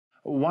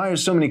Why are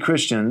so many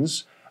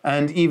Christians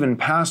and even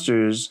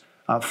pastors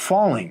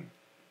falling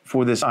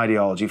for this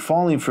ideology,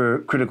 falling for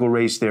critical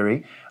race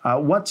theory?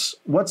 What's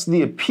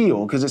the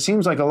appeal? Because it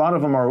seems like a lot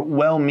of them are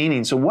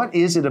well-meaning. So what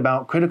is it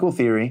about critical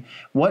theory?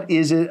 What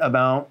is it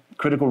about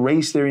critical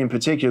race theory in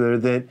particular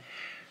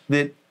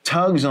that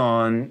tugs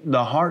on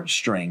the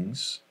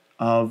heartstrings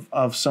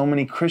of so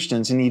many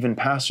Christians and even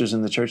pastors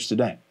in the church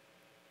today?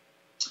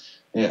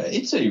 Yeah,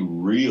 it's a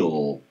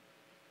real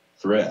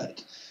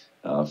threat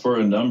for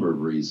a number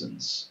of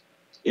reasons.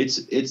 It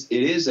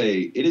is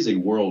a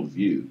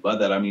worldview. By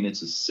that I mean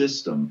it's a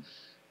system.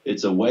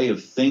 It's a way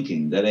of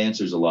thinking that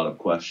answers a lot of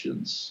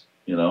questions.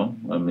 You know,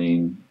 I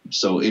mean,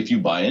 so if you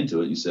buy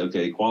into it, you say,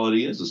 okay,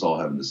 equality is us all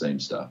having the same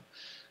stuff.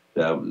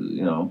 That,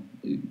 you know,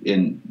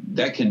 and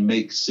that can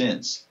make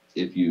sense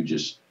if you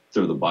just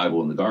throw the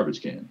Bible in the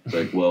garbage can. It's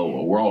like, well,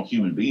 we're all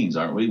human beings,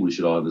 aren't we? We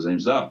should all have the same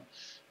stuff,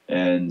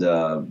 and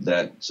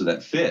that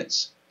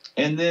fits.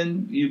 And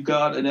then you've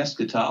got an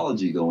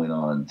eschatology going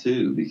on,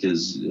 too,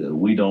 because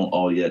we don't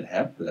all yet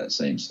have that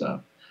same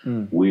stuff.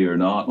 We are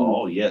not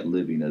all yet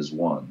living as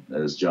one,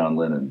 as John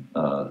Lennon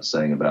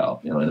sang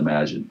about, in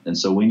Imagine. And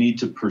so we need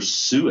to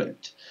pursue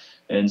it.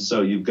 And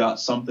so you've got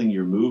something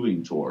you're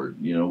moving toward.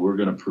 We're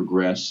going to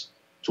progress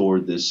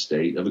toward this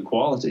state of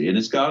equality. And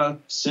it's got a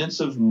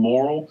sense of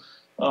moral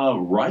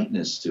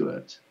rightness to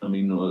it. I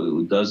mean,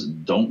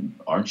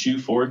 aren't you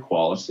for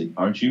equality?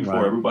 Aren't you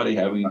for everybody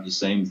having the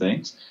same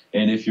things?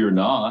 And if you're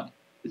not,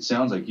 it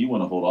sounds like you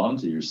want to hold on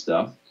to your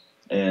stuff,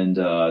 and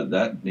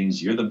that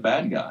means you're the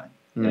bad guy.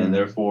 And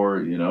therefore,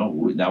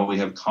 now we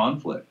have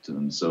conflict,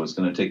 and so it's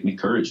going to take me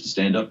courage to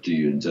stand up to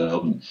you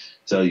and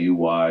tell you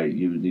why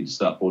you need to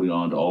stop holding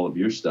on to all of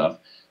your stuff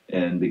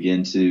and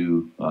begin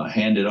to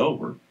hand it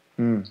over.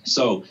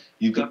 So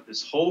you've got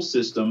this whole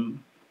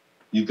system.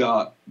 You've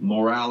got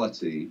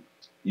morality,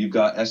 you've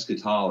got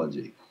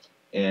eschatology,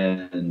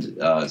 and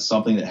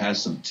something that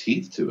has some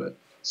teeth to it.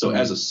 So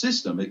as a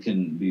system, it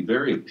can be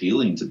very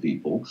appealing to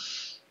people.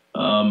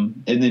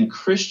 And then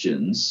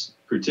Christians,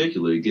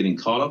 particularly, getting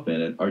caught up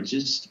in it,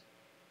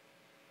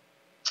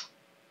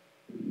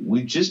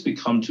 we've just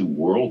become too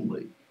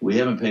worldly. We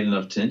haven't paid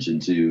enough attention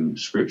to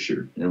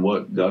Scripture and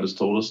what God has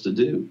told us to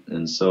do.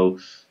 And so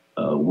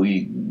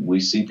we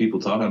see people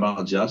talking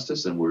about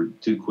justice, and we're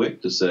too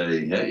quick to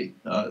say, hey,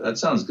 that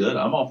sounds good.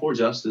 I'm all for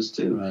justice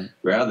too,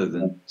 rather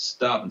than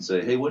stop and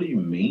say, hey, what do you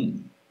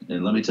mean?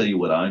 And let me tell you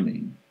what I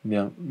mean.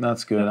 Yeah,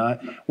 that's good.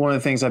 One of the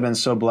things I've been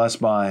so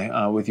blessed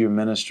by with your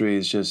ministry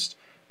is just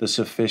the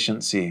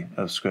sufficiency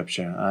of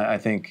Scripture. I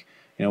think,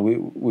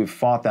 we've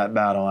fought that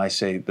battle. I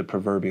say the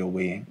proverbial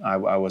we. I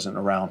wasn't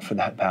around for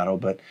that battle,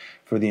 but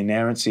for the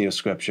inerrancy of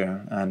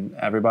Scripture, and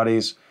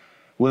everybody's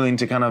willing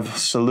to kind of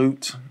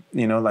salute,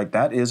 like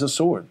that is a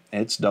sword.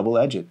 It's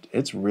double-edged.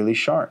 It's really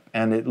sharp,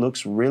 and it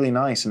looks really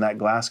nice in that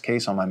glass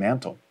case on my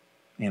mantle.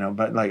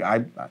 But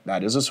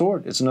that is a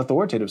sword. It's an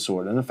authoritative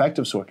sword, an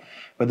effective sword.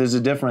 But there's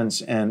a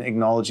difference in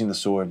acknowledging the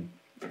sword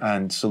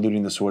and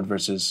saluting the sword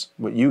versus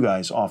what you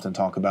guys often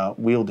talk about,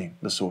 wielding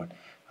the sword.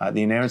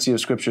 The inerrancy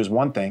of Scripture is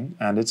one thing,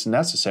 and it's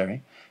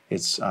necessary.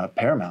 It's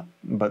paramount.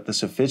 But the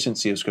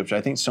sufficiency of Scripture,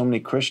 I think so many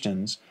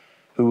Christians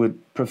who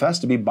would profess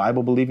to be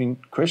Bible-believing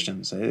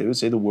Christians, they would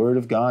say the Word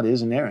of God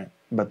is inerrant,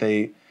 but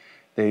they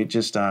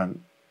just, I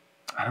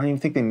don't even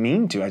think they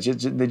mean to.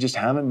 They just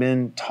haven't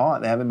been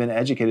taught, they haven't been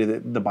educated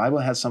that the Bible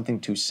has something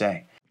to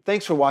say.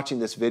 Thanks for watching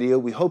this video.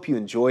 We hope you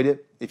enjoyed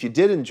it. If you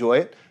did enjoy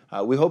it,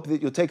 we hope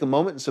that you'll take a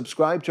moment and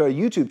subscribe to our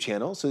YouTube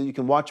channel so that you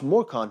can watch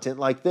more content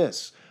like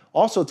this.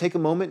 Also, take a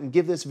moment and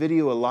give this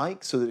video a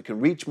like so that it can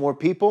reach more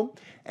people,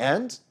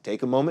 and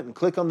take a moment and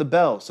click on the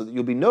bell so that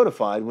you'll be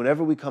notified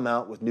whenever we come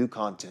out with new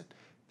content.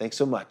 Thanks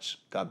so much.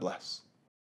 God bless.